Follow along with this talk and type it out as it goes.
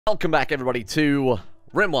Welcome back, everybody, to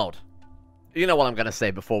Rimworld. You know what I'm going to say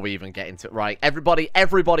before we even get into it, right?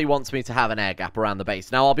 Everybody wants me to have an air gap around the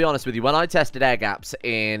base. Now, I'll be honest with you, when I tested air gaps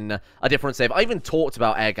in a different save, I even talked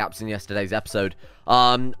about air gaps in yesterday's episode.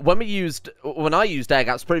 When I used air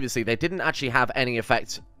gaps previously, they didn't actually have any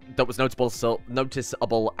effect that was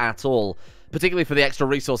noticeable at all, particularly for the extra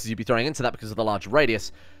resources you'd be throwing into that because of the large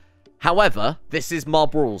radius. However, this is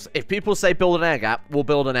mob rules. If people say build an air gap, we'll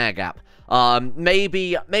build an air gap.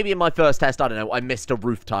 Maybe in my first test, I don't know, I missed a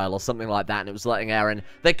roof tile or something like that, and it was letting air in.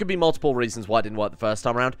 There could be multiple reasons why it didn't work the first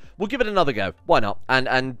time around. We'll give it another go. Why not?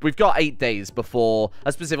 And we've got 8 days before,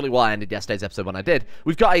 that's specifically why I ended yesterday's episode when I did.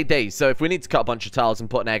 We've got 8 days, so if we need to cut a bunch of tiles and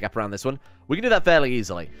put an air gap around this one, we can do that fairly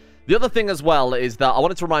easily. The other thing as well is that I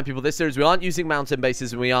wanted to remind people this series, we aren't using mountain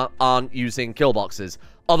bases and we aren't using kill boxes.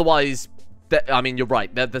 Otherwise, I mean, you're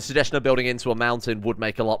right. The suggestion of building into a mountain would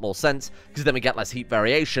make a lot more sense, because then we get less heat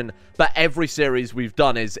variation. But every series we've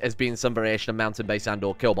done has been some variation of mountain base and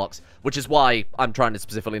or kill box, which is why I'm trying to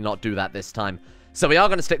specifically not do that this time. So we are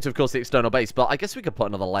going to stick to, of course, the external base, but I guess we could put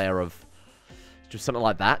another layer of just something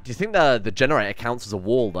like that. Do you think the generator counts as a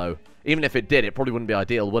wall, though? Even if it did, it probably wouldn't be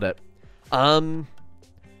ideal, would it?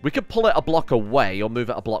 We could pull it a block away or move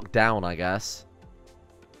it a block down, I guess.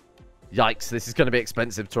 Yikes, this is going to be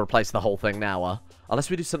expensive to replace the whole thing now, unless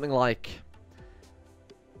we do something like...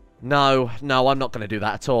 No, I'm not going to do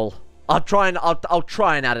that at all. I'll try and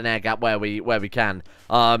add an air gap where we can.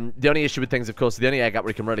 The only issue with things, of course, the only air gap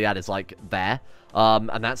we can really add is, like, there.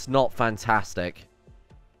 And that's not fantastic.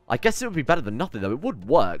 I guess it would be better than nothing, though. It would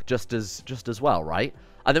work just as well, right?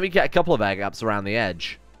 And then we get a couple of air gaps around the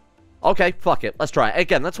edge. Okay, fuck it. Let's try it.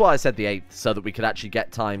 Again, that's why I said the 8th, so that we could actually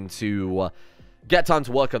get time to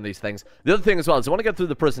work on these things. The other thing as well is I want to go through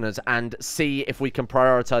the prisoners and see if we can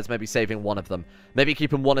prioritize maybe saving one of them. Maybe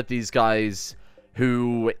keeping one of these guys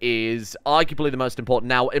who is arguably the most important.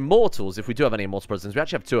 Now, immortals, if we do have any immortal prisoners, we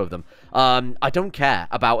actually have 2 of them. I don't care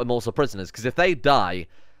about immortal prisoners, because if they die,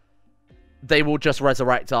 they will just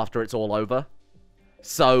resurrect after it's all over.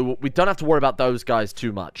 So we don't have to worry about those guys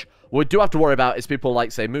too much. What we do have to worry about is people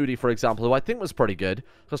like, say, Moody, for example, who I think was pretty good.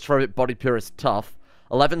 Claustrophobic, body purist, tough.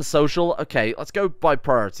 11 social. Okay, let's go by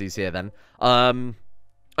priorities here then. I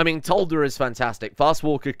mean, Tolda is fantastic. Fast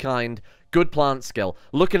walker, kind, good plant skill.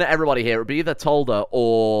 Looking at everybody here, it would be either Tolda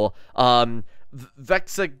or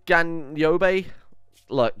Vexaganyobe.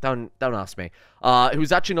 Look, don't ask me.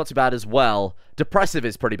 Who's actually not too bad as well. Depressive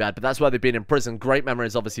is pretty bad, but that's why they've been in prison. Great memory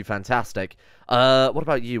is obviously fantastic. What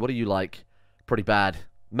about you? What do you like? Pretty bad.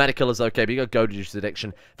 Medical is okay, but you got gold use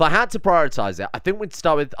addiction. If I had to prioritize it, I think we'd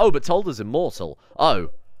start with... Oh, but Tolda's immortal.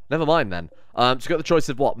 Oh, never mind then. So you got the choice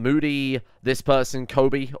of what? Moody, this person,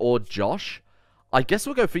 Kobe, or Josh? I guess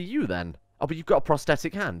we'll go for you then. Oh, but you've got a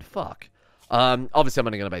prosthetic hand. Fuck. Obviously, I'm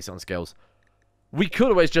only going to base it on skills. We could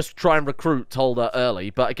always just try and recruit Tolda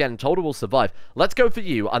early, but again, Tolda will survive. Let's go for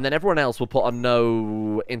you, and then everyone else will put on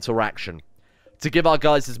no interaction to give our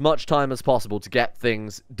guys as much time as possible to get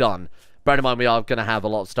things done. Bear in mind, we are going to have a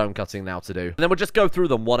lot of stone cutting now to do. And then we'll just go through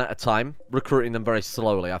them one at a time, recruiting them very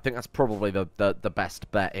slowly. I think that's probably the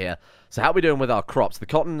best bet here. So how are we doing with our crops? The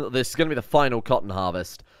cotton, this is going to be the final cotton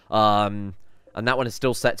harvest. And that one is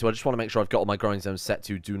still set to, I just want to make sure I've got all my growing zones set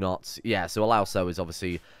to do not. Yeah, so allow sow is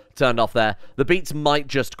obviously turned off there. The beets might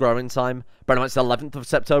just grow in time. Bear in mind, it's the 11th of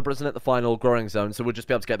September, isn't it? The final growing zone. So we'll just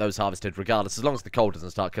be able to get those harvested regardless. As long as the cold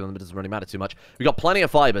doesn't start killing them, it doesn't really matter too much. We've got plenty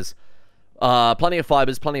of fibers. Plenty of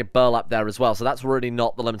fibers, plenty of burlap there as well, so that's really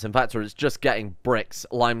not the limiting factor. It's just getting bricks,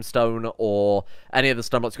 limestone, or any of the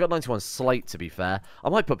stone blocks. We've got 91 slate, to be fair. I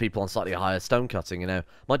might put people on slightly higher stone cutting, you know.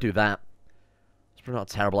 Might do that. It's probably not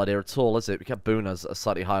a terrible idea at all, is it? We kept Boone as a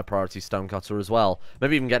slightly higher priority stone cutter as well.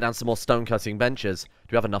 Maybe even get down some more stone cutting benches.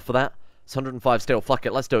 Do we have enough for that? It's 105 steel. Fuck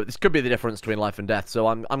it, let's do it. This could be the difference between life and death, so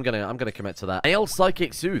I'm gonna commit to that. Ale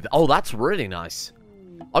Psychic Soothe. Oh, that's really nice.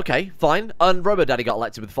 Okay, fine. And Robo Daddy got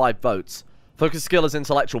elected with 5 votes. Focus skill is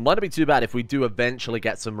intellectual. Might not be too bad if we do eventually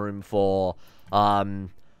get some room for I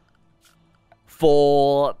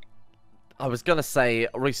was gonna say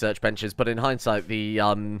research benches, but in hindsight, this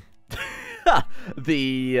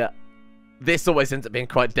always ends up being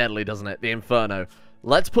quite deadly, doesn't it? The Inferno.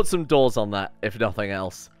 Let's put some doors on that, if nothing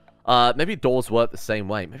else. Maybe doors work the same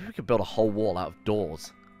way. Maybe we could build a whole wall out of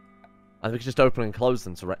doors. And we can just open and close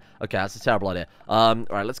them to... Okay, that's a terrible idea.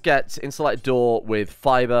 Alright, let's get insulated door with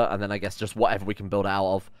fiber, and then I guess just whatever we can build out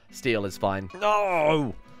of. Steel is fine.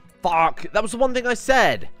 No! Fuck! That was the one thing I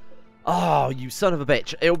said! Oh, you son of a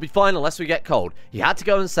bitch. It'll be fine unless we get cold. You had to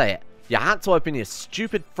go and say it. You had to open your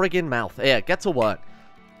stupid friggin' mouth. Here, get to work.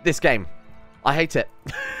 This game. I hate it.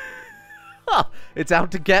 It's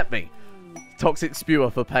out to get me. Toxic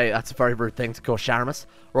spewer for pay. That's a very rude thing to call Sharamus.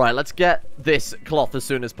 Right, let's get this cloth as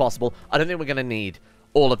soon as possible. I don't think we're going to need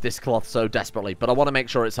all of this cloth so desperately, but I want to make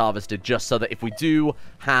sure it's harvested just so that if we do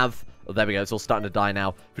have... Oh, there we go. It's all starting to die now.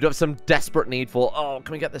 If we do have some desperate need for... Oh,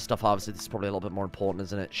 can we get this stuff harvested? This is probably a little bit more important,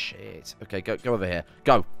 isn't it? Shit. Okay, go over here.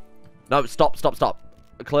 Go. No, stop.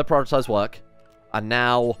 Clear prioritized work. And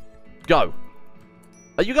now, go.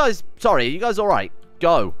 Are you guys... Sorry, are you guys alright?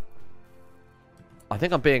 Go. I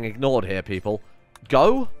think I'm being ignored here, people.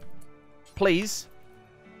 Go. Please.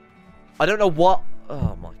 I don't know what...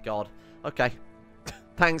 Oh, my God. Okay.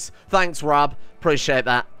 Thanks, Rob. Appreciate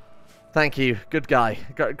that. Thank you. Good guy.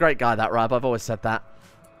 Great guy, that Rob. I've always said that.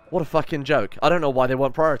 What a fucking joke. I don't know why they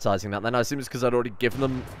weren't prioritizing that then. I assume it's because I'd already given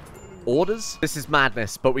them orders. This is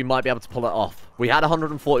madness, but we might be able to pull it off. We had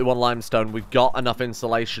 141 limestone. We've got enough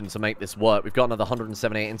insulation to make this work. We've got another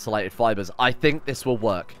 178 insulated fibers. I think this will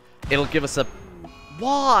work. It'll give us a...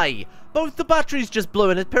 Why? Both the batteries just blew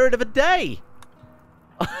in a period of a day.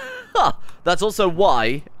 That's also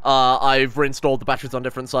why I've reinstalled the batteries on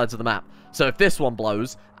different sides of the map. So if this one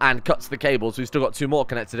blows and cuts the cables, we've still got 2 more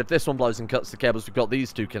connected. If this one blows and cuts the cables, we've got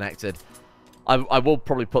these 2 connected. I will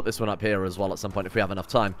probably put this one up here as well at some point if we have enough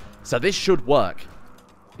time. So this should work,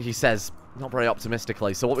 he says, not very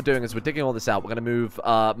optimistically. So what we're doing is we're digging all this out. We're going to move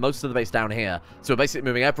most of the base down here. So we're basically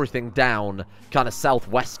moving everything down kind of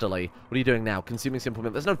southwesterly. What are you doing now? Consuming simple...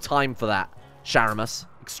 There's no time for that, Sharamus.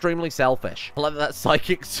 Extremely selfish. I love that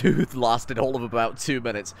Psychic Soothe lasted all of about 2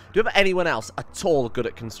 minutes. Do you have anyone else at all good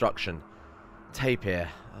at construction? Tape here.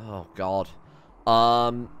 Oh, God.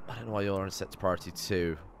 I don't know why you're on set to priority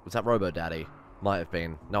 2. Was that Robo Daddy? Might have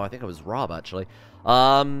been. No, I think it was Rob, actually.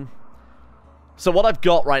 So what I've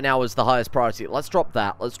got right now is the highest priority. Let's drop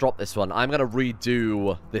that. Let's drop this one. I'm going to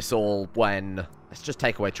redo this all when... Let's just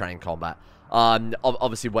take away train combat.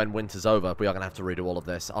 Obviously, when winter's over, we are going to have to redo all of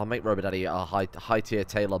this. I'll make Robo Daddy a high-tier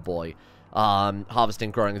tailor boy. Harvesting,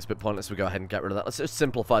 growing is a bit pointless. We go ahead and get rid of that. Let's just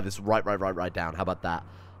simplify this right down. How about that?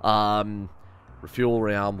 Refuel,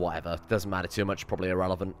 rearm, whatever. Doesn't matter too much. Probably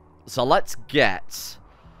irrelevant. So let's get...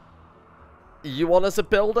 You on as a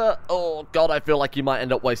builder? Oh, God, I feel like you might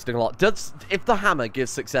end up wasting a lot. If the hammer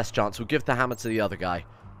gives success chance, we'll give the hammer to the other guy.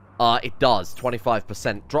 It does.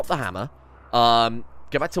 25%. Drop the hammer.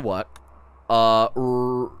 Get back to work.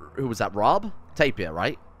 Who was that? Rob? Tapir,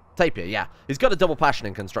 right? Tapir, yeah. He's got a double passion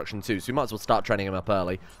in construction too, so you might as well start training him up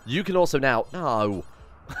early. You can also now... No.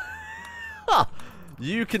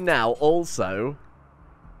 You can now also...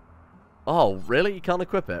 Oh, really? You can't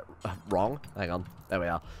equip it? Wrong. Hang on. There we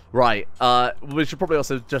are. Right. We should probably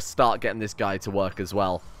also just start getting this guy to work as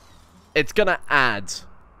well. It's going to add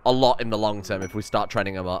a lot in the long term if we start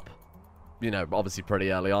training him up. You know, obviously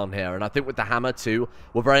pretty early on here. And I think with the hammer, too,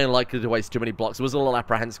 we're very unlikely to waste too many blocks. It was a little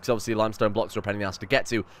apprehensive because obviously limestone blocks are a pain in the ass to get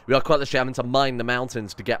to. We are quite literally having to mine the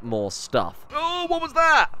mountains to get more stuff. Oh, what was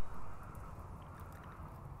that?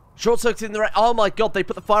 Short circuit in the... Oh, my God, they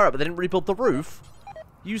put the fire up, but they didn't rebuild the roof?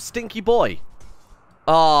 You stinky boy.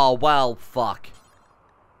 Oh, well, fuck.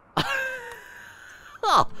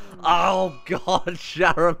 Oh, God,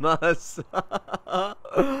 Sharamus.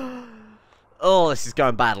 Oh, this is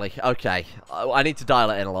going badly. Okay. I need to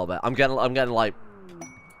dial it in a little bit. I'm getting like,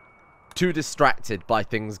 too distracted by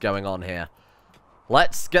things going on here.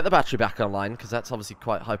 Let's get the battery back online, because that's obviously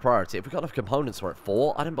quite high priority. If we've got enough components for it,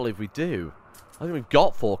 4? I don't believe we do. I think we've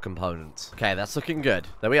got 4 components. Okay, that's looking good.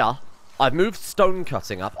 There we are. I've moved stone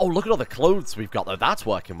cutting up. Oh, look at all the clothes we've got, though. That's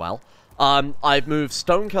working well. I've moved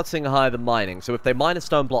stone cutting higher than mining. So if they mine a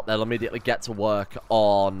stone block, they'll immediately get to work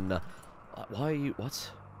on... why are you...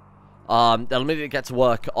 What? They'll immediately get to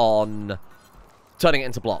work on turning it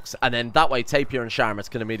into blocks. And then that way, Tapir and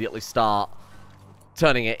Sharamus can immediately start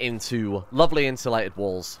turning it into lovely insulated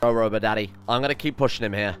walls. Oh, Robo Daddy. I'm going to keep pushing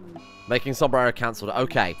him here. Making Sombrero cancelled.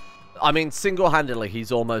 Okay. I mean, single-handedly,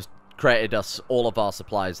 he's almost created us all of our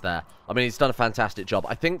supplies there. I mean, he's done a fantastic job.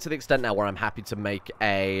 I think to the extent now where I'm happy to make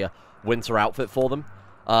a winter outfit for them.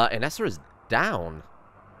 Inessa is down.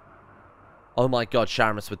 Oh my God,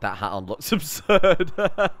 Sharamus with that hat on looks absurd.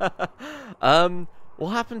 What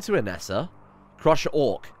happened to Inessa? Crush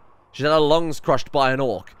orc. She's had her lungs crushed by an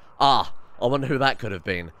orc. Ah, I wonder who that could have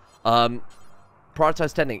been.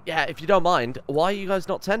 Prioritize tending. Yeah, if you don't mind, why are you guys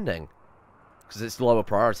not tending? Because it's lower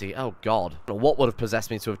priority. Oh, God. What would have possessed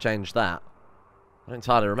me to have changed that? I don't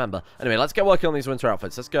entirely remember. Anyway, let's get working on these winter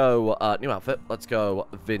outfits. Let's go, new outfit. Let's go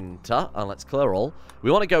winter, and let's clear all.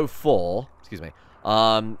 We want to go for... Excuse me. We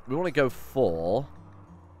want to go for...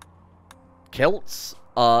 kilts,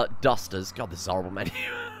 dusters. God, this is a horrible menu.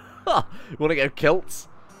 We want to go kilts.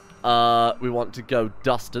 We want to go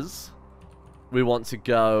dusters. We want to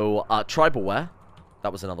go, tribal wear.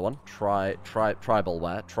 That was another one.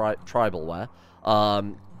 Tribalware. Tribalware.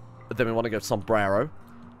 Then we want to go sombrero.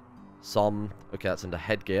 Okay, that's into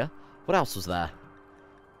headgear. What else was there?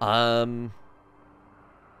 I don't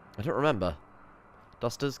remember.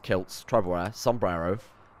 Dusters, kilts, tribalware, sombrero,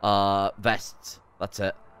 vests. That's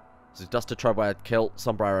it. So duster, tribalware, kilt,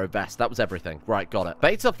 sombrero, vest. That was everything. Right, got it.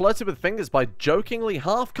 Beta flirted with fingers by jokingly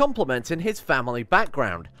half complimenting his family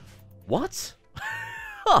background. What?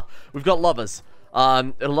 We've got lovers.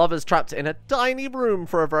 Lovers trapped in a tiny room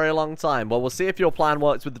for a very long time. Well, we'll see if your plan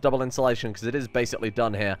works with the double insulation, because it is basically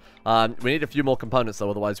done here. We need a few more components, though,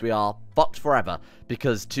 otherwise we are fucked forever.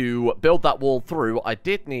 Because to build that wall through, I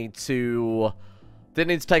did need to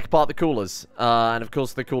take apart the coolers. And, of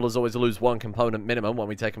course, the coolers always lose one component minimum when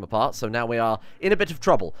we take them apart, so now we are in a bit of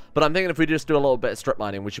trouble. But I'm thinking if we just do a little bit of strip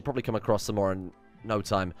mining, we should probably come across some more in no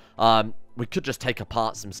time. We could just take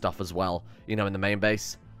apart some stuff as well, you know, in the main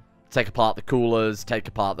base. Take apart the coolers, take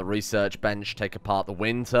apart the research bench, take apart the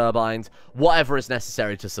wind turbines, whatever is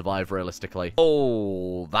necessary to survive realistically.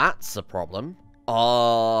 Oh, that's a problem.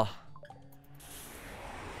 A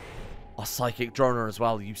psychic droner as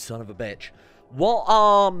well, you son of a bitch. What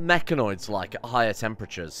are mechanoids like at higher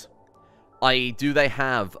temperatures? I.e., do they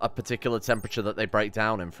have a particular temperature that they break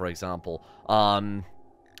down in, for example?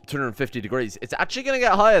 250 degrees. It's actually going to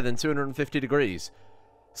get higher than 250 degrees.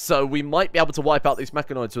 So we might be able to wipe out these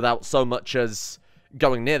mechanoids without so much as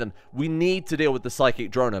going near them. We need to deal with the psychic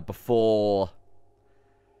droner before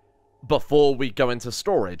we go into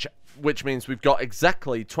storage, which means we've got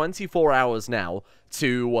exactly 24 hours now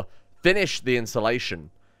to finish the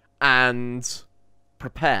installation and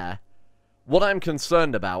prepare. What I'm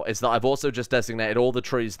concerned about is that I've also just designated all the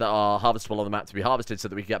trees that are harvestable on the map to be harvested so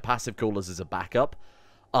that we can get passive coolers as a backup.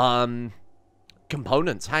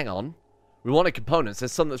 Components, hang on. We wanted components.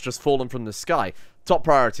 There's some that's just fallen from the sky. Top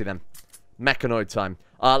priority, then. Mechanoid time.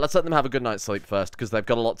 Let's let them have a good night's sleep first, because they've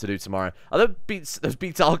got a lot to do tomorrow. Those beats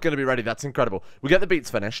are going to be ready. That's incredible. We get the beats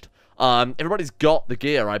finished. Everybody's got the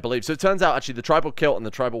gear, I believe. So it turns out, actually, the tribal kilt and the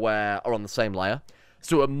tribal wear are on the same layer.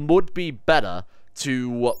 So it would be better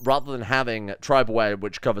to, rather than having tribal wear,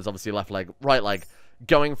 which covers, obviously, left leg, right leg,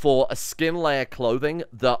 going for a skin layer clothing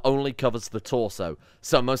that only covers the torso.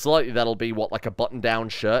 So most likely that'll be, what, like a button-down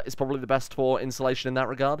shirt is probably the best for insulation in that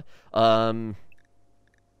regard.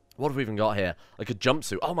 What have we even got here? Like a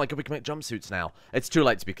jumpsuit. Oh my god, we can make jumpsuits now. It's too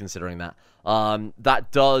late to be considering that.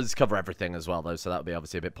 That does cover everything as well, though, so that would be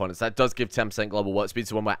obviously a bit pointless. That does give 10% global warp speed,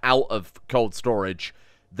 so when we're out of cold storage,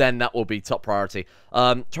 then that will be top priority.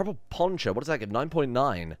 Triple poncho, what does that give?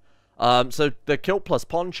 9.9. So the kilt plus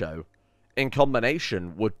poncho in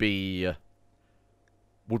combination would be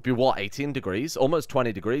what, 18 degrees? Almost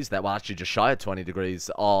 20 degrees there. Well, actually just shy of 20 degrees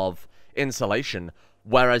of insulation,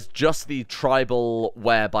 whereas just the tribal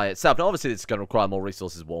wear by itself, now obviously it's going to require more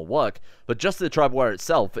resources, more work, but just the tribal wear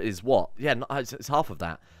itself is what? Yeah, it's half of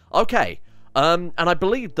that. Okay, and I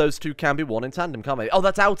believe those two can be worn in tandem, can't they? Oh,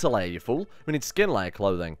 that's outer layer, you fool. We need skin layer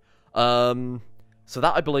clothing. So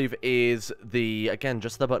that, I believe, is the, again,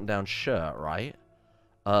 just the button-down shirt, right?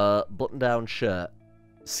 Button-down shirt,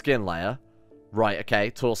 skin layer, right,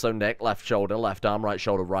 okay, torso, neck, left shoulder, left arm, right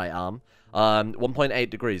shoulder, right arm, 1.8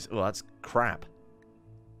 degrees, oh, that's crap,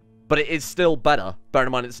 but it is still better, bear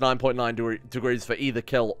in mind it's 9.9 degrees for either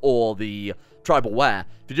kill or the tribal wear.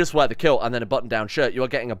 If you just wear the kilt and then a button-down shirt, you are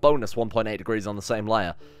getting a bonus 1.8 degrees on the same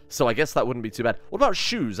layer, so I guess that wouldn't be too bad. What about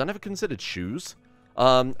shoes? I never considered shoes.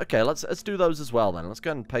 Okay, let's do those as well then. Let's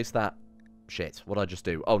go ahead and paste that. Shit, what did I just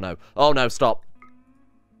do? Oh no, stop.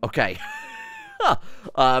 Okay.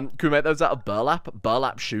 Can we make those out of burlap?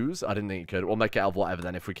 Burlap shoes? I didn't think you could. We'll make it out of whatever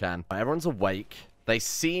then if we can. Right, everyone's awake. They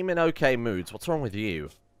seem in okay moods. What's wrong with you?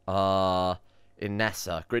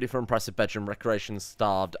 Inessa. Greedy for impressive bedroom, recreation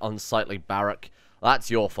starved, unsightly barrack. That's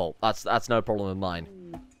your fault. That's no problem of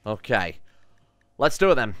mine. Okay. Let's do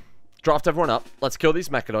it then. Draft everyone up. Let's kill these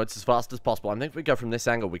mechanoids as fast as possible. I think if we go from this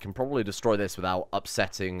angle, we can probably destroy this without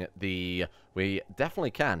upsetting the... We definitely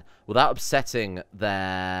can. Without upsetting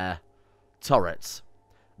their turrets.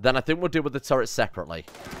 Then I think we'll deal with the turrets separately.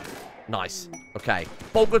 Nice. Okay.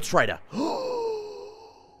 Bulgur Trader.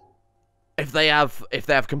 If they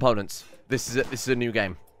have components, this is a new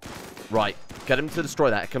game. Right. Get him to destroy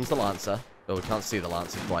that. Here comes the Lancer. Oh, we can't see the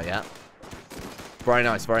Lancer quite yet. Very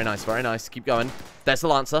nice, very nice, very nice. Keep going. There's the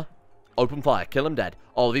Lancer. Open fire. Kill him dead.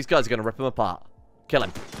 Oh, these guys are going to rip him apart. Kill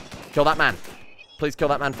him. Kill that man. Please kill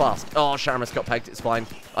that man fast. Oh, Sharamus got pegged. It's fine.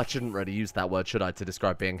 I shouldn't really use that word, should I, to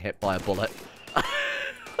describe being hit by a bullet.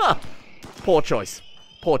 Poor choice.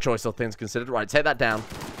 Poor choice, all things considered. Right, take that down.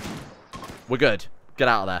 We're good. Get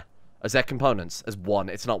out of there. As their components. As one.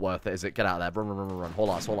 It's not worth it, is it? Get out of there. Run, run, run, run, run.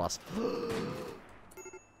 Haul ass, haul ass.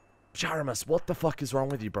 Sharamus, what the fuck is wrong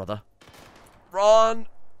with you, brother? Run!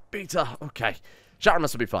 Beta. Okay.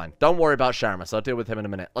 Sharamus will be fine. Don't worry about Sharamus. I'll deal with him in a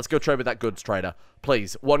minute. Let's go trade with that goods trader.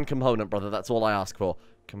 Please. One component, brother. That's all I ask for.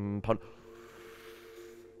 Component.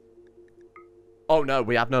 Oh, no.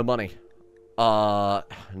 We have no money.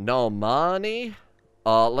 No money?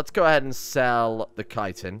 Let's go ahead and sell the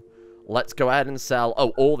chitin. Let's go ahead and sell... Oh,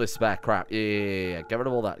 all this spare crap. Yeah. Get rid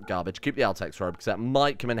of all that garbage. Keep the Altex robe, because that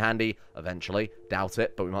might come in handy eventually. Doubt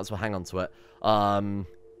it, but we might as well hang on to it.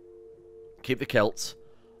 Keep the kilts.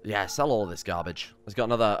 Yeah, sell all this garbage. It's got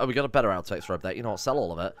another... Oh, we got a better Altex robe there. You know what? Sell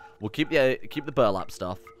all of it. We'll keep the burlap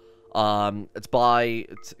stuff.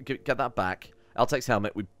 Get that back. Altex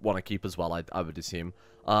helmet we want to keep as well, I would assume.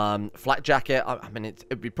 Flat jacket, I mean,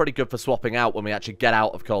 it'd be pretty good for swapping out when we actually get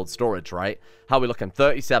out of cold storage, right? How are we looking?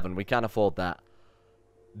 37, we can't afford that.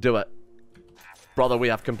 Do it. Brother, we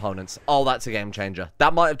have components. Oh, that's a game changer.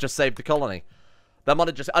 That might have just saved the colony. That might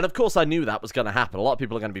have just... And of course I knew that was going to happen. A lot of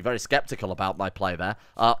people are going to be very skeptical about my play there.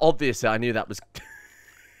 Obviously I knew that was...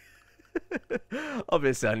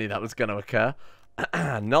 Obviously I knew that was going to occur.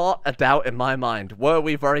 Not a doubt in my mind. Were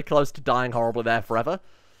we very close to dying horribly there forever?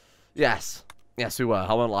 Yes. Yes, we were.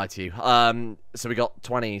 I won't lie to you. So we got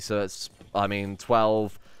 20, so it's, I mean,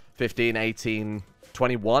 12, 15, 18,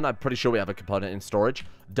 21. I'm pretty sure we have a component in storage.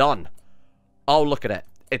 Done. Oh, look at it.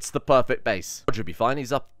 It's the perfect base. Roger will be fine.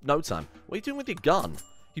 He's up no time. What are you doing with your gun?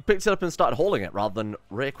 He picked it up and started hauling it rather than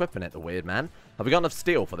re-equipping it, the weird man. Have we got enough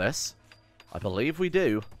steel for this? I believe we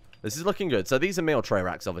do. This is looking good. So these are meal tray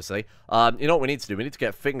racks, obviously. You know what we need to do? We need to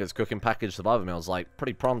get fingers cooking packaged survivor meals, like,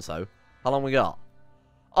 pretty pronto. How long we got?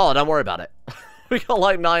 Oh, don't worry about it. We got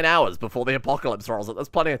like 9 hours before the apocalypse rolls up. There's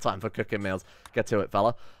plenty of time for cooking meals. Get to it,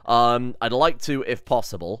 fella. I'd like to, if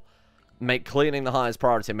possible, make cleaning the highest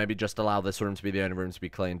priority and maybe just allow this room to be the only room to be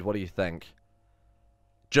cleaned. What do you think?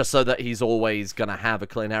 Just so that he's always going to have a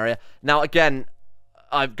clean area. Now, again,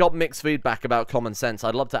 I've got mixed feedback about common sense.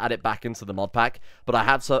 I'd love to add it back into the mod pack, but I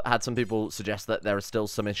have had some people suggest that there are still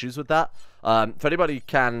some issues with that. If anybody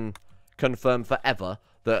can confirm forever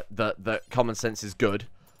that common sense is good,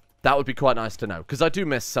 that would be quite nice to know, because I do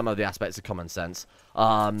miss some of the aspects of common sense.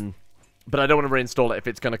 But I don't want to reinstall it if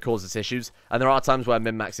it's going to cause us issues, and there are times where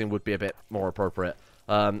min-maxing would be a bit more appropriate.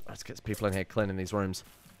 Let's get some people in here cleaning these rooms.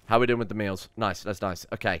 How are we doing with the meals? Nice, that's nice.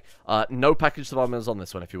 Okay, no package survival meals on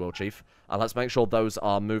this one, if you will, Chief. And let's make sure those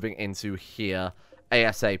are moving into here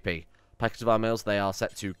ASAP. Package survival meals, they are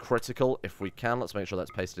set to critical if we can. Let's make sure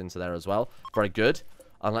that's pasted into there as well. Very good.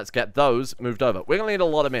 And let's get those moved over. We're going to need a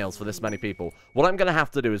lot of meals for this many people. What I'm going to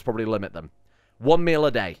have to do is probably limit them. 1 meal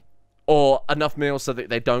a day. Or enough meals so that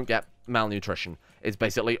they don't get malnutrition. Is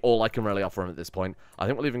basically all I can really offer them at this point. I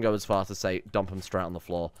think we'll even go as far as to say dump them straight on the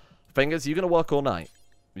floor. Fingers, you going to work all night?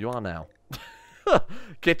 You are now.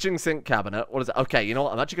 Kitchen sink cabinet. What is it? Okay, you know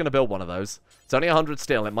what? I'm actually going to build one of those. It's only 100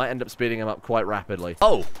 steel. It might end up speeding them up quite rapidly.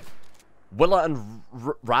 Oh! Willa and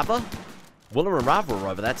Rava? Willa and Rava are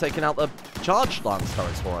over there taking out the charge lance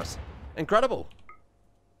turrets for us. Incredible.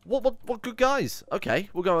 What good guys. Okay,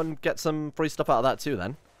 we'll go and get some free stuff out of that too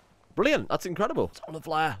then. Brilliant. That's incredible. Solar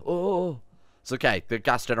flare. Oh. It's okay. The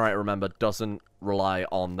gas generator, remember, doesn't rely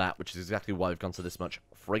on that, which is exactly why we've gone to this much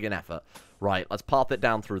friggin' effort. Right, let's path it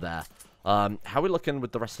down through there. How are we looking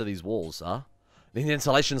with the rest of these walls, huh? The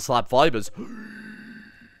insulation slab fibers.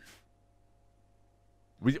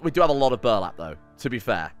 We do have a lot of burlap, though, to be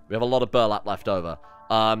fair. We have a lot of burlap left over.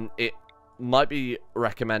 It might be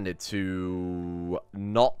recommended to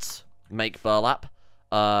not make burlap.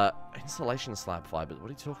 Insulation slab fibers. What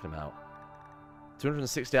are you talking about?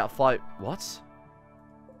 260 out of 5. What?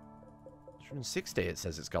 260 it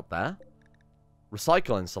says it's got there.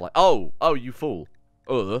 Recycle insulation. Oh, you fool.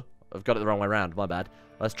 I've got it the wrong way around. My bad.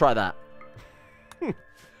 Let's try that.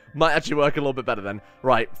 Might actually work a little bit better then.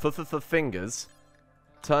 Right, for fingers.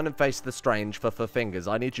 Turn and face the strange for fingers.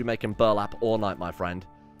 I need you making burlap all night, my friend.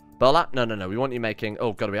 Burlap? No. We want you making...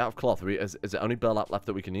 Oh, God, are we out of cloth? Is it only burlap left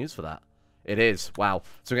that we can use for that? It is. Wow.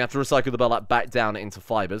 So we have to recycle the burlap back down into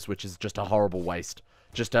fibers, which is just a horrible waste.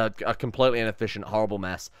 Just a completely inefficient, horrible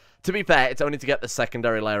mess. To be fair, it's only to get the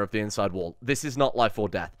secondary layer of the inside wall. This is not life or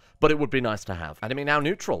death, but it would be nice to have. Enemy now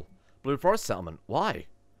neutral. Blue Forest Settlement. Why?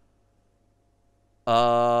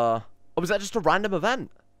 Oh, was that just a random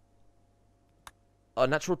event? A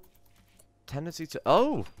natural tendency to...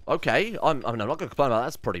 Oh, okay. I'm not going to complain about that.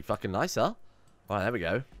 That's pretty fucking nice, huh? Alright, there we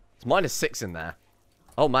go. It's -6 in there.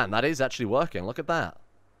 Oh, man, that is actually working. Look at that.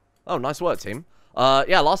 Oh, nice work, team.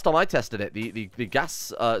 Yeah, last time I tested it, the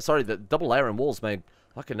gas... sorry, the double layering walls made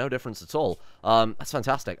fucking no difference at all. That's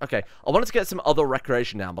fantastic. Okay, I wanted to get some other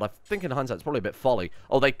recreation down, but I think in hindsight it's probably a bit folly.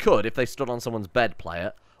 Oh, they could, if they stood on someone's bed, play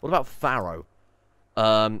it. What about Pharaoh?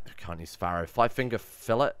 Can't use Pharaoh. 5-finger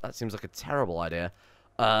fillet? That seems like a terrible idea.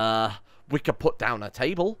 We could put down a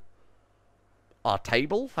table. Our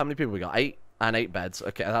table? How many people we got? 8 and 8 beds.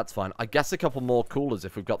 Okay, that's fine. I guess a couple more coolers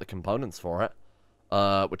if we've got the components for it.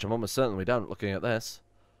 Which I'm almost certain we don't, looking at this.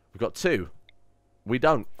 We've got 2. We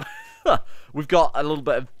don't. We've got a little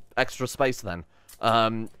bit of extra space then.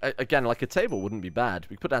 Again, like a table wouldn't be bad.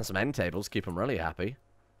 We could put down some end tables, keep them really happy.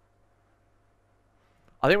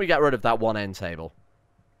 I think we get rid of that one end table.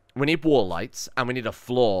 We need wall lights, and we need a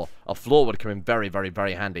floor. A floor would come in very, very,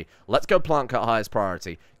 very handy. Let's go plant cut highest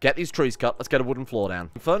priority. Get these trees cut. Let's get a wooden floor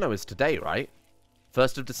down. Inferno is today, right?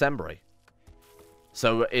 1st of December.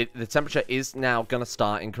 So the temperature is now going to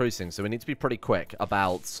start increasing. So we need to be pretty quick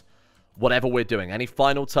about whatever we're doing. Any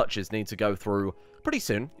final touches need to go through pretty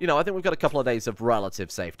soon. You know, I think we've got a couple of days of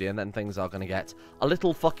relative safety, and then things are going to get a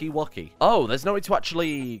little fucky-wucky. Oh, there's no way to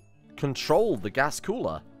actually control the gas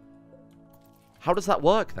cooler. How does that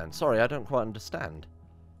work then? Sorry, I don't quite understand.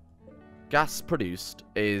 Gas produced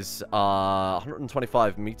is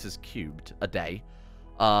 125 meters cubed a day,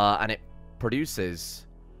 and it produces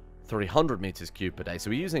 300 meters cubed per day. So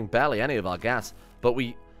we're using barely any of our gas, but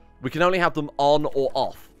we can only have them on or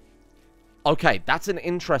off. Okay, that's an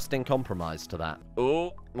interesting compromise to that.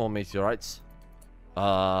 Oh, more meteorites.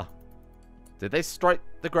 Did they strike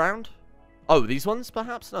the ground? Oh, these ones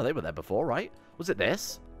perhaps? No, they were there before, right? Was it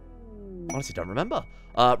this? Honestly, don't remember.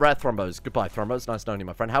 Rare thrombos. Goodbye, thrombos. Nice knowing you,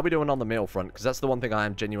 my friend. How are we doing on the meal front? Because that's the one thing I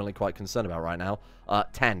am genuinely quite concerned about right now.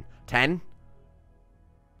 10. 10?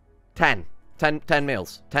 10. 10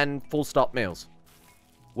 meals. 10 full stop meals.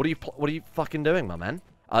 What are you fucking doing, my man?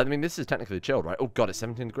 I mean, this is technically chilled, right? Oh, God, it's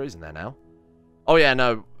 17 degrees in there now. Oh, yeah,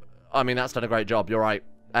 no. I mean, that's done a great job. You're right.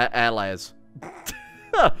 Air layers.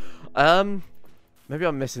 Maybe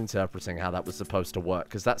I'm misinterpreting how that was supposed to work,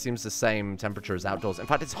 because that seems the same temperature as outdoors. In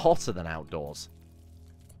fact, it's hotter than outdoors.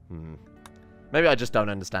 Maybe I just don't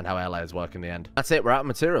understand how air layers work in the end. That's it. We're out of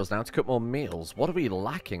materials now to cook more meals. What are we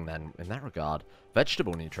lacking, then, in that regard?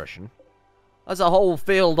 Vegetable nutrition. There's a whole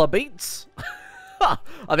field of beets. I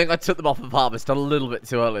think I took them off of harvest a little bit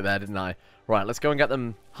too early there, didn't I? Right, let's go and get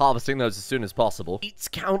them harvesting those as soon as possible. Beets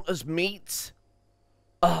count as meat?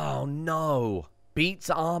 Oh, no. Beets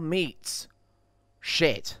are meat.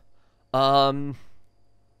 Shit. You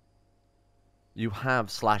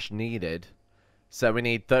have / needed. So we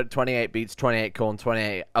need 28 beets, 28 corn,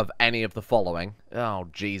 28 of any of the following. Oh,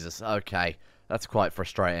 Jesus. Okay. That's quite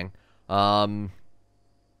frustrating.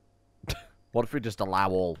 What if we just allow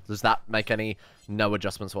all? Does that make no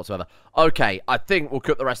adjustments whatsoever? Okay, I think we'll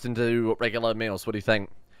cook the rest into regular meals. What do you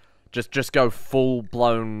think? Just go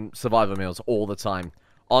full-blown survivor meals all the time.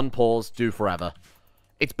 On pause, do forever.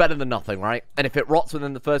 It's better than nothing, right? And if it rots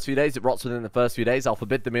within the first few days, it rots within the first few days. I'll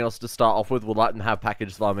forbid the meals to start off with. We'll let them have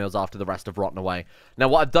packaged survivor meals after the rest have rotten away. Now,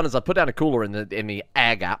 what I've done is I put down a cooler in the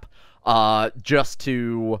air gap, just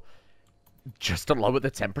to lower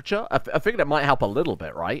the temperature. I figured it might help a little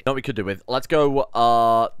bit, right? You know what we could do with? Let's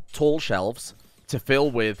go tall shelves to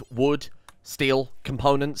fill with wood, steel,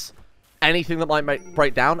 components, anything that might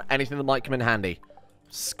break down, anything that might come in handy.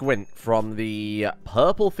 Squint from the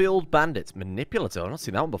Purple Field Bandits. Manipulative. I've not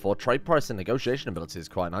seen that one before. Trade price and negotiation ability is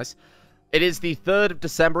quite nice. It is the 3rd of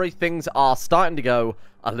December. Things are starting to go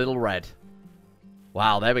a little red.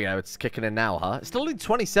 Wow, there we go. It's kicking in now, huh? It's still only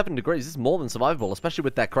 27 degrees. This is more than survivable, especially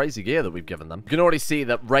with that crazy gear that we've given them. You can already see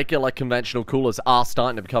that regular conventional coolers are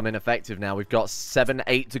starting to become ineffective now. We've got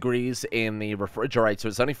 8 degrees in the refrigerator.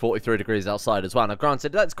 It's only 43 degrees outside as well. Now,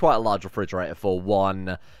 granted, that's quite a large refrigerator for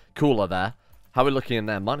one cooler there. How are we looking in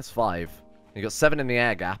there? -5. You've got 7 in the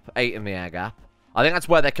air gap, 8 in the air gap. I think that's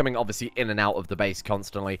where they're coming, obviously, in and out of the base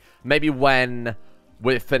constantly. Maybe when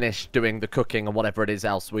we're finished doing the cooking and whatever it is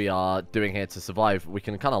else we are doing here to survive, we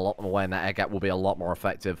can kind of lock them away and that air gap will be a lot more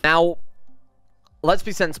effective. Now, let's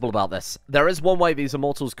be sensible about this. There is one way these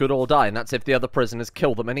immortals could all die, and that's if the other prisoners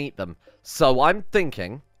kill them and eat them. So I'm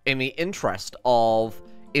thinking, in the interest of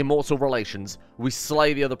immortal relations, we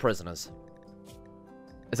slay the other prisoners.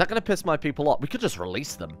 Is that going to piss my people off? We could just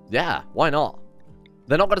release them. Yeah, why not?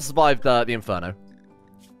 They're not going to survive the Inferno.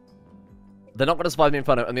 They're not going to survive the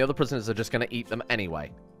Inferno, and the other prisoners are just going to eat them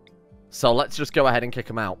anyway. So let's just go ahead and kick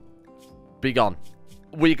them out. Be gone.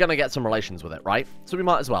 We're going to get some relations with it, right? So we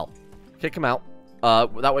might as well. Kick them out.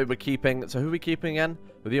 That way we're keeping... So who are we keeping again?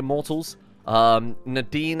 With the Immortals?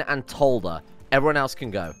 Nadine and Tolda. Everyone else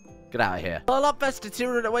can go. Get out of here. Well, that vest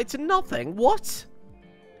deteriorated away to nothing. What?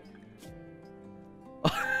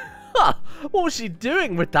 What was she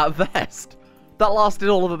doing with that vest? That lasted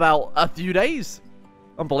all of about a few days.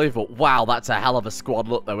 Unbelievable. Wow, that's a hell of a squad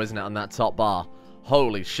look, though, isn't it, on that top bar?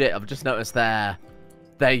 Holy shit, I've just noticed their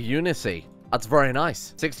unity. That's very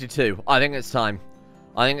nice. 62. I think it's time.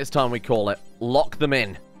 I think it's time we call it. Lock them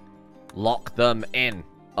in. Lock them in.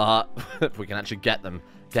 If we can actually get them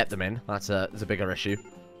in. That's a bigger issue.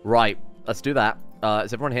 Right. Let's do that.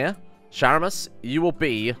 Is everyone here? Sharamus, you will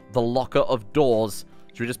be the locker of doors.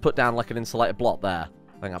 Should we just put down like an insulated block there?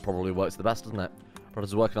 I think that probably works the best, doesn't it?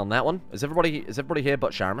 Brothers working on that one. Is everybody here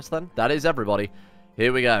but Sharamus then? That is everybody.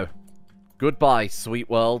 Here we go. Goodbye, sweet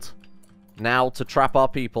world. Now to trap our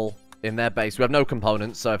people in their base. We have no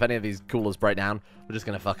components, so if any of these coolers break down, we're just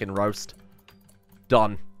gonna fucking roast.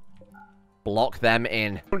 Done. Block them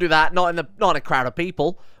in. Don't do that. Not in a crowd of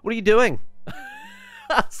people. What are you doing?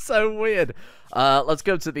 That's so weird. Let's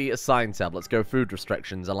go to the assign tab. Let's go food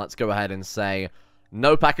restrictions, and let's go ahead and say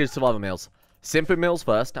no packaged survivor meals. Simple meals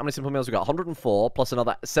first. How many simple meals we got? 104 plus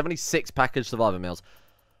another 76 packaged survivor meals.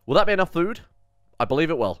 Will that be enough food? I believe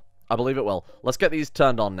it will. I believe it will. Let's get these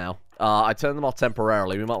turned on now. I turned them off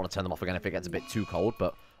temporarily. We might want to turn them off again if it gets a bit too cold,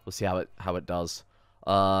 but we'll see how it does.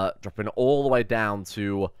 Dropping all the way down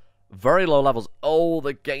to very low levels. Oh,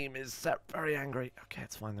 the game is set very angry. Okay,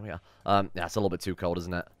 it's fine. There we are. Yeah, it's a little bit too cold,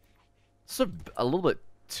 isn't it? It's a little bit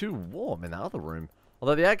too warm in that other room.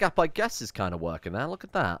 Although the air gap, I guess, is kind of working there. Look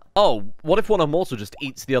at that. Oh, what if one immortal just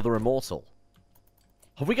eats the other immortal?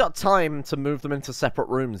 Have we got time to move them into separate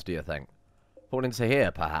rooms, do you think? Put one into here,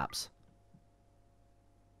 perhaps.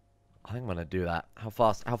 I think I'm going to do that. How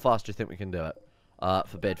fast do you think we can do it?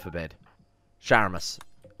 Forbid. Sharamus,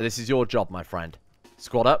 this is your job, my friend.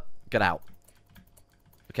 Squad up. Get out.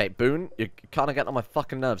 Okay, Boone, you're kind of getting on my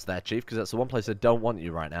fucking nerves there, Chief, because that's the one place I don't want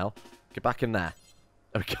you right now. Get back in there.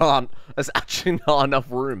 We can't. There's actually not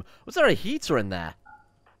enough room. Was there a heater in there?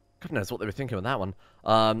 God knows what they were thinking with that one.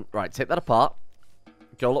 Right, take that apart.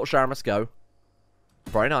 Go, little Sharamus, go.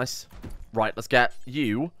 Very nice. Right, let's get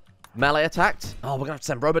you melee attacked. Oh, we're going to have to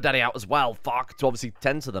send Robot Daddy out as well. Fuck, to obviously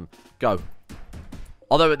tend to them. Go.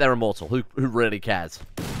 Although they're immortal, who really cares?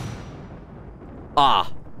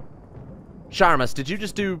 Ah. Sharamus, did you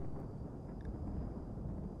just do...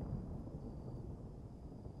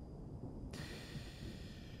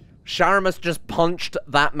 Sharamus just punched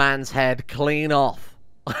that man's head clean off.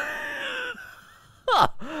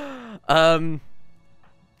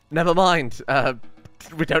 Never mind.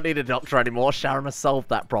 We don't need a doctor anymore. Sharamus solved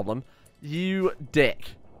that problem. You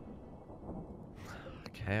dick.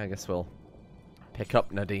 Okay, I guess we'll pick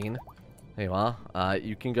up Nadine. Here you are.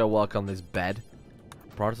 You can go work on this bed.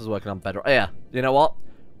 Protoss is working on bed. Oh, yeah. You know what?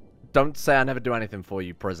 Don't say I never do anything for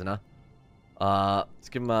you, prisoner. Let's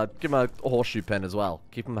give him a horseshoe pin as well.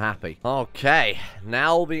 Keep him happy. Okay.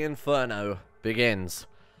 Now the Inferno begins.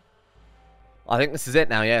 I think this is it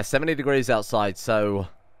now, yeah. 70 degrees outside, so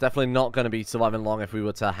definitely not going to be surviving long if we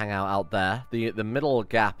were to hang out there. The middle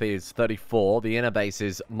gap is 34. The inner base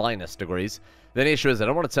is -degrees. The only issue is I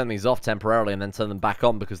don't want to turn these off temporarily and then turn them back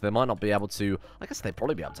on because they might not be able to... I guess they'd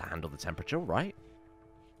probably be able to handle the temperature, right?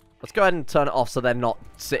 Let's go ahead and turn it off so they're not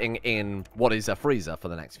sitting in what is a freezer for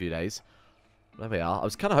the next few days. There we are. I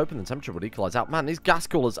was kind of hoping the temperature would equalize out. Man, these gas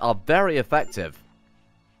coolers are very effective.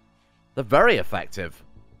 They're very effective.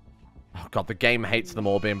 Oh, God, the game hates them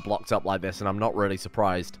all being blocked up like this, and I'm not really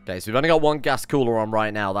surprised. Okay, so we've only got one gas cooler on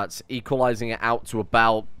right now. That's equalizing it out to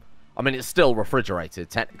about... I mean, it's still refrigerated,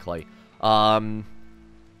 technically. I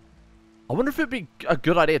wonder if it'd be a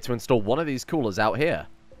good idea to install one of these coolers out here.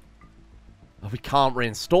 Oh, we can't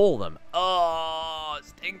reinstall them. Oh,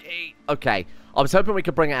 stinky. Okay, I was hoping we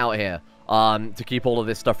could bring it out here to keep all of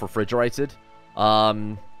this stuff refrigerated.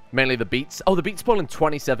 Mainly the beets. Oh, the beets spoil in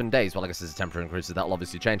 27 days. Well, I guess as the temperature increases, that'll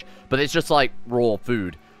obviously change. But it's just like raw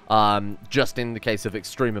food. Just in the case of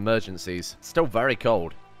extreme emergencies. It's still very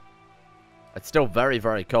cold. It's still very,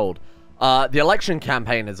 very cold. The election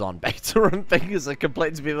campaign is on. Beta and Fingers are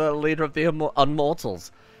complaining to be the leader of the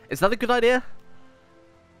Unmortals. Is that a good idea?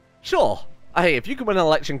 Sure. Hey, if you can win an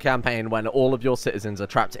election campaign when all of your citizens are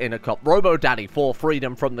trapped in a coffin. Robo Daddy for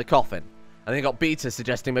freedom from the coffin. And then you got Beta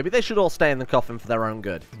suggesting maybe they should all stay in the coffin for their own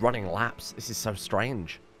good. Running laps. This is so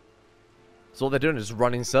strange. So all they're doing is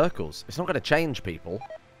running circles. It's not going to change people.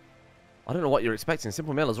 I don't know what you're expecting.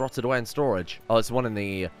 Simple meal has rotted away in storage. Oh, it's one in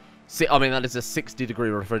the... I mean, that is a 60-degree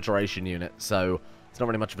refrigeration unit, so it's not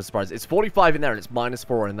really much of a surprise. It's 45 in there, and it's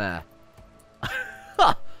 -4 in there.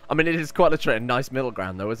 I mean, it is quite literally a nice middle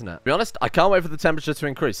ground, though, isn't it? To be honest, I can't wait for the temperature to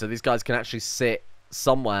increase, so these guys can actually sit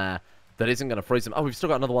somewhere that isn't going to freeze them. Oh, we've still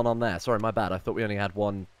got another one on there. Sorry, my bad. I thought we only had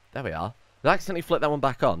one. There we are. Did I accidentally flip that one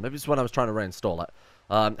back on? Maybe it's when I was trying to reinstall it.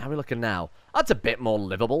 How are we looking now? That's a bit more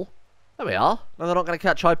livable. There we are. Now they're not going to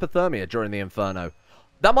catch hypothermia during the Inferno.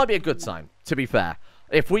 That might be a good sign, to be fair.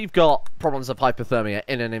 If we've got problems of hypothermia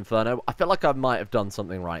in an Inferno, I feel like I might have done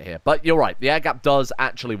something right here. But you're right, the air gap does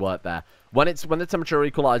actually work there. When the temperature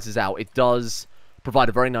equalizes out, it does provide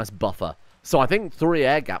a very nice buffer. So I think 3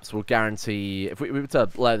 air gaps will guarantee, if we were to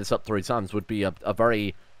layer this up 3 times, would be a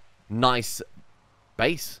very nice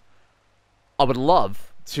base. I would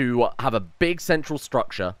love to have a big central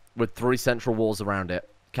structure with 3 central walls around it,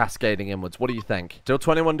 cascading inwards. What do you think? Still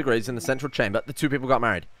 21 degrees in the central chamber. The 2 people got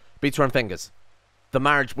married. Beta and Fingers. The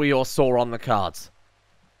marriage we all saw on the cards.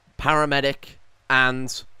 Paramedic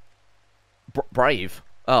and Brave.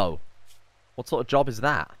 Oh. What sort of job is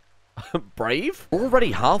that? Brave? We're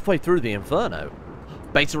already halfway through the Inferno.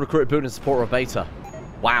 Beta recruited Boone in support of Beta.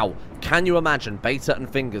 Wow. Can you imagine Beta and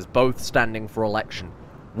Fingers both standing for election?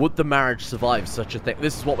 Would the marriage survive such a thing?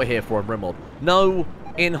 This is what we're here for in Rimworld. No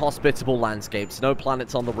inhospitable landscapes, no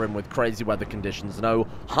planets on the rim with crazy weather conditions, no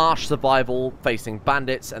harsh survival facing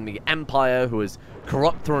bandits and the Empire who is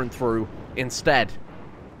corrupt through and through. Instead,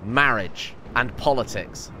 marriage and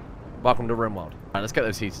politics. Welcome to Rimworld. Alright, let's get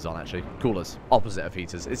those heaters on, actually. Coolers. Opposite of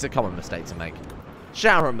heaters. It's a common mistake to make.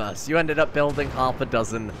 Sharamus, you ended up building half a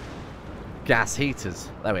dozen gas heaters.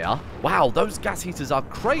 There we are. Wow, those gas heaters are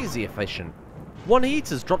crazy efficient. 1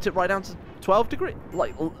 heater's dropped it right down to 12 degrees.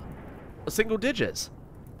 Like, single digits.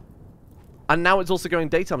 And now it's also going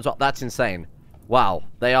daytime as well. That's insane. Wow,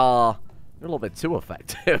 they are a little bit too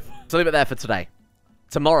effective. So leave it there for today.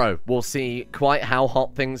 Tomorrow, we'll see quite how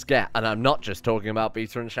hot things get. And I'm not just talking about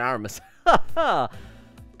Beta and Sharamus.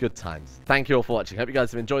 Good times. Thank you all for watching. Hope you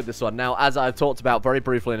guys have enjoyed this one. Now, as I've talked about very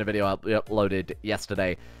briefly in a video I uploaded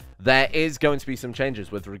yesterday, there is going to be some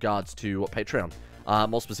changes with regards to Patreon.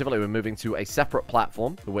 More specifically, we're moving to a separate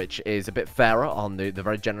platform, which is a bit fairer on the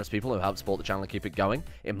very generous people who help support the channel and keep it going,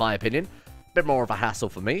 in my opinion. Bit more of a hassle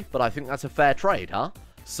for me, but I think that's a fair trade, huh?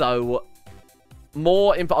 So,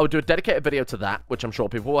 more info. I would do a dedicated video to that, which I'm sure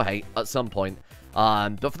people will hate at some point.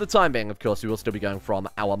 But for the time being, of course, we will still be going from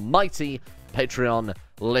our mighty Patreon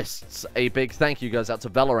lists. A big thank you goes out to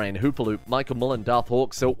Valorane, Hoopaloop, Michael Mullen, Darth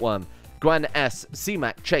Hawk, Silkworm, Gwen S,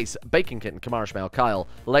 C-Mac, Chase, Bacon Kitten, Kamara Shmail, Kyle,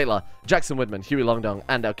 Layla, Jackson Woodman, Huey Longdong,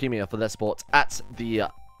 and Alchemia for their support at the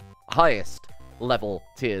highest level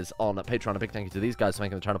tiers on Patreon. A big thank you to these guys for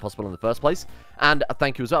making the channel possible in the first place. And a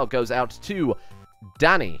thank you as well goes out to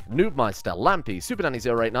Danny, Noobmeister, Lampy, Super Danny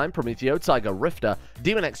 089, Prometheo, Tiger, Rifter,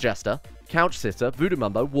 Demon X Jester, Couch Sitter, Voodoo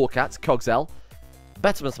Mumbo, Warcat, Cogsell,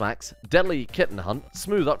 Betimus Max, Deadly Kitten Hunt,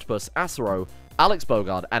 Smooth Octopus, Acero, Alex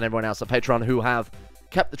Bogard, and everyone else at Patreon who have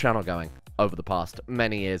kept the channel going over the past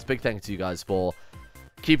many years. Big thank you to you guys for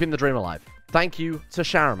keeping the dream alive. Thank you to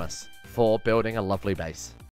Sharamus for building a lovely base.